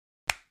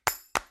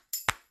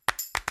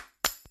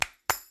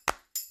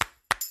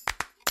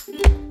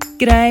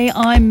G'day,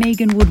 I'm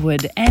Megan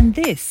Woodward and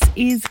this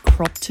is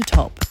Crop to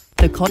Top,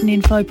 the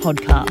CottonInfo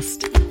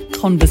podcast.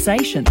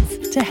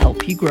 Conversations to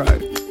help you grow.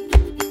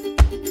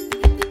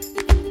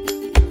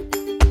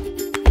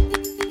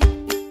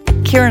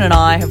 Kieran and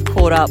I have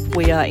caught up.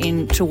 We are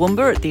in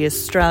Toowoomba at the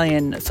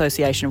Australian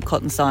Association of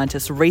Cotton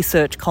Scientists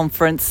Research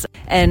Conference,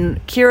 and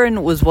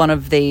Kieran was one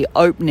of the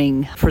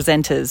opening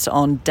presenters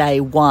on day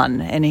one,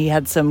 and he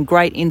had some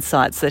great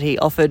insights that he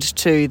offered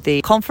to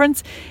the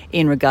conference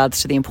in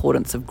regards to the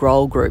importance of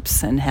grower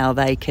groups and how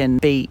they can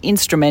be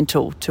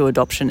instrumental to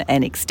adoption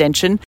and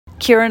extension.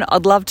 Kieran,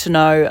 I'd love to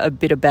know a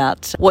bit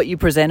about what you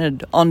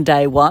presented on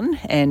day one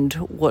and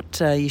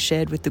what you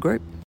shared with the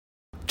group.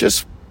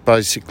 Just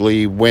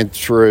basically went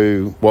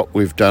through what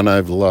we've done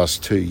over the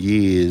last 2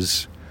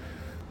 years.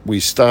 We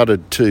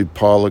started 2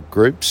 pilot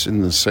groups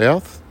in the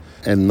south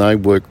and they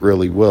work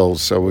really well.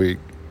 So we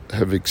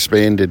have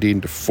expanded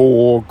into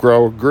 4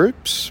 grower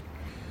groups.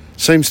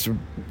 Seems to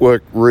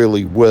work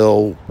really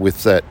well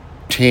with that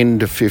 10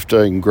 to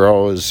 15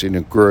 growers in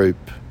a group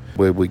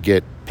where we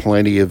get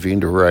plenty of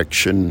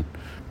interaction,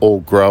 all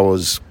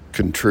growers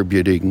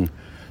contributing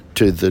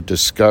to the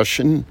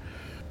discussion.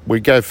 We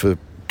go for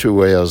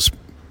 2 hours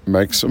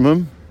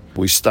maximum.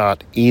 We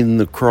start in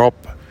the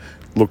crop,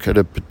 look at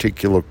a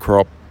particular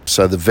crop,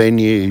 so the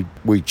venue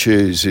we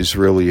choose is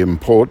really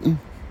important,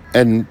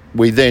 and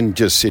we then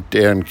just sit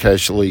down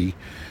casually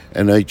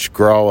and each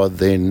grower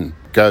then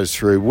goes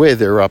through where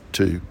they're up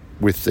to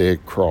with their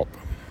crop.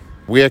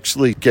 We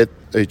actually get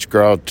each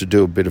grower to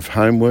do a bit of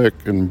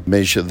homework and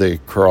measure their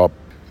crop,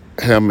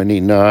 how many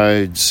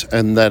nodes,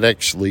 and that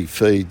actually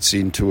feeds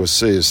into a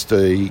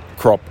CSD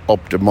crop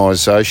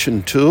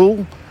optimisation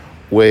tool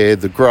where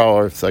the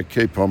grower, if they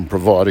keep on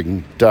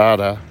providing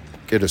data,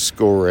 get a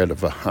score out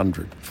of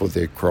 100 for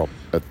their crop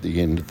at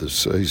the end of the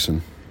season.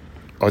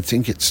 I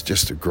think it's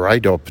just a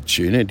great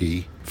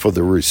opportunity for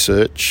the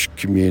research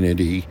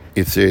community,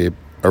 if they're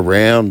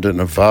around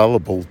and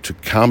available, to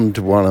come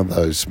to one of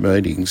those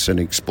meetings and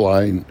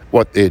explain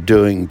what they're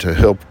doing to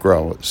help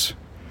growers.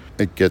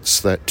 It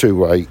gets that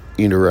two-way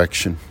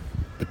interaction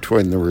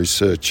between the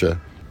researcher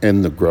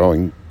and the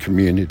growing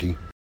community.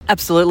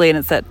 Absolutely, and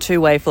it's that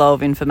two-way flow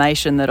of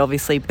information that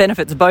obviously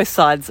benefits both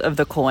sides of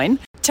the coin.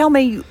 Tell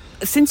me,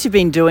 since you've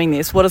been doing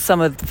this, what are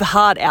some of the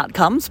hard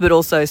outcomes, but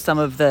also some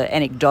of the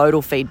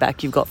anecdotal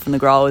feedback you've got from the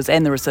growers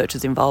and the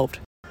researchers involved?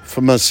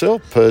 For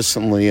myself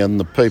personally and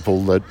the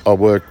people that I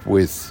work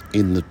with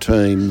in the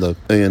team, the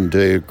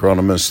E&D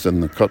agronomist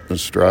and the Cotton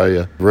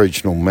Australia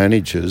regional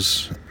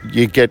managers,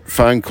 you get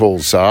phone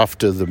calls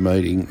after the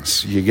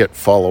meetings, you get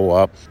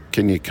follow-up,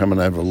 can you come and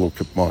have a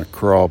look at my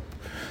crop?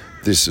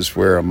 This is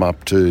where I'm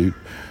up to.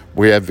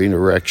 We have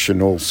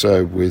interaction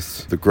also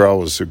with the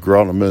growers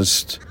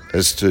agronomist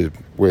as to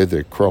where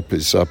their crop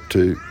is up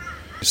to.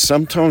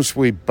 Sometimes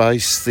we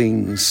base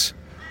things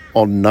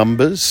on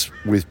numbers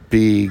with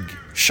big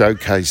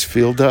showcase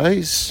field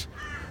days,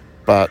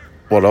 but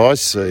what I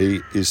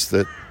see is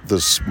that the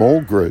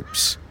small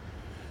groups,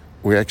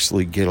 we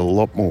actually get a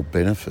lot more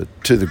benefit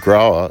to the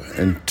grower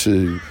and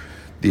to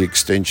the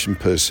extension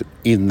person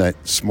in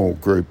that small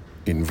group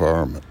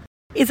environment.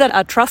 Is that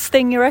a trust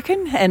thing, you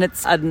reckon? And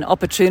it's an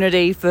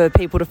opportunity for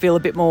people to feel a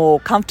bit more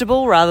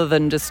comfortable rather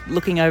than just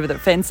looking over the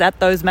fence at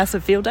those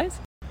massive field days?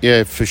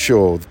 Yeah, for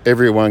sure.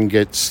 Everyone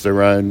gets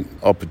their own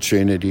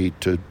opportunity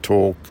to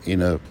talk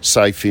in a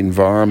safe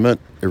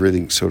environment.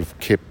 Everything's sort of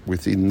kept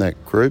within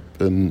that group.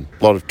 And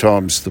a lot of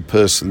times the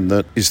person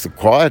that is the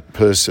quiet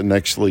person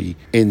actually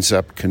ends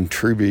up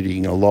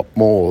contributing a lot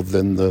more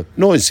than the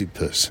noisy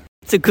person.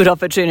 It's a good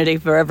opportunity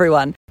for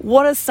everyone.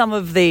 What are some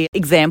of the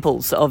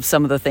examples of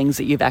some of the things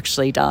that you've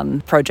actually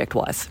done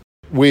project-wise?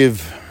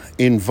 We've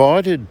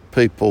invited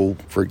people,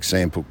 for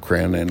example,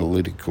 Crown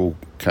Analytical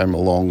came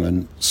along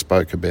and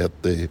spoke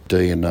about their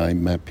DNA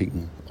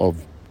mapping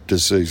of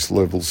disease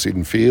levels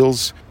in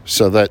fields.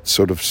 So that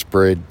sort of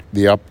spread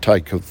the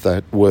uptake of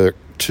that work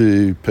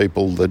to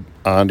people that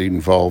aren't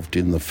involved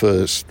in the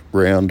first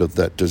round of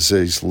that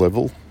disease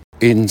level.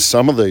 In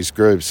some of these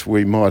groups,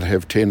 we might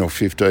have 10 or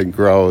 15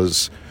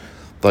 growers.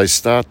 They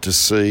start to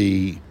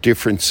see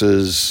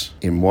differences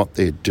in what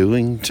they're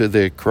doing to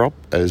their crop,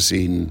 as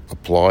in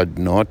applied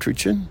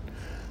nitrogen.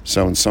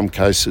 So in some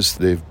cases,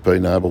 they've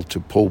been able to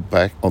pull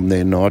back on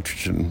their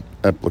nitrogen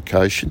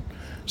application,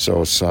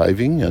 so a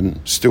saving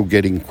and still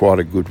getting quite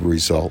a good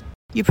result.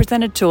 You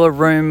presented to a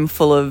room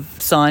full of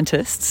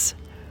scientists.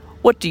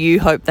 What do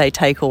you hope they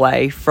take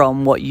away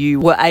from what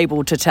you were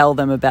able to tell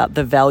them about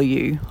the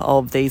value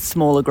of these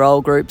smaller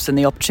grower groups and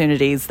the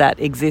opportunities that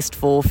exist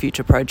for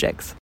future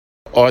projects?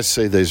 I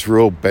see there's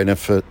real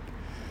benefit.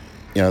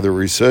 You know, the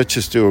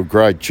researchers do a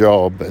great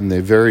job and they're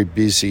very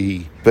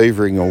busy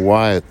beavering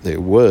away at their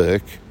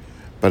work,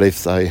 but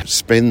if they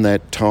spend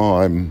that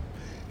time,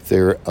 if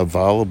they're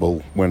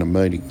available when a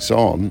meeting's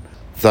on,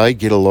 they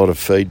get a lot of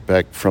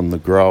feedback from the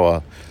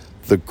grower.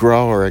 The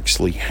grower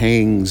actually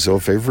hangs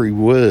off every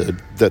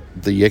word that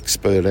the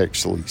expert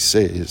actually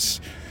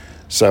says,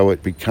 so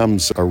it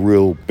becomes a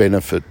real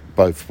benefit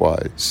both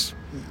ways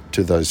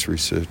to those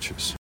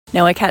researchers.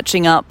 Now we're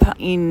catching up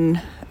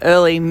in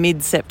early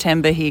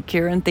mid-September here,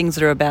 Kieran, things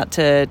that are about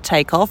to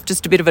take off.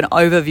 Just a bit of an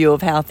overview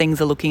of how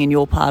things are looking in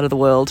your part of the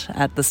world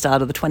at the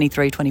start of the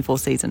 23-24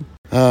 season.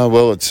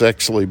 Well, it's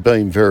actually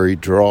been very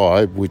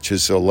dry, which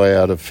has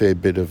allowed a fair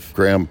bit of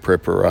ground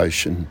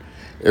preparation.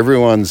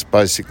 Everyone's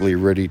basically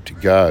ready to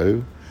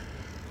go.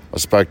 I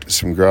spoke to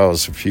some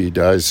growers a few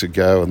days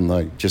ago and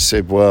they just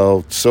said,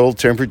 well, soil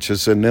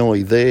temperatures are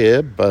nearly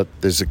there, but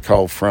there's a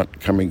cold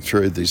front coming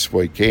through this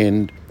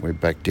weekend. We're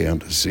back down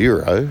to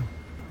zero.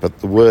 But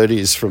the word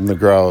is from the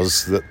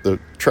growers that the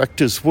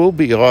tractors will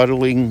be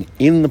idling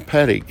in the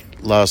paddock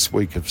last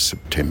week of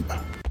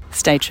September.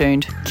 Stay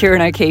tuned.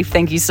 Kieran O'Keeffe,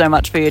 thank you so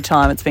much for your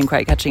time. It's been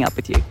great catching up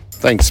with you.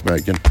 Thanks,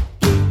 Megan.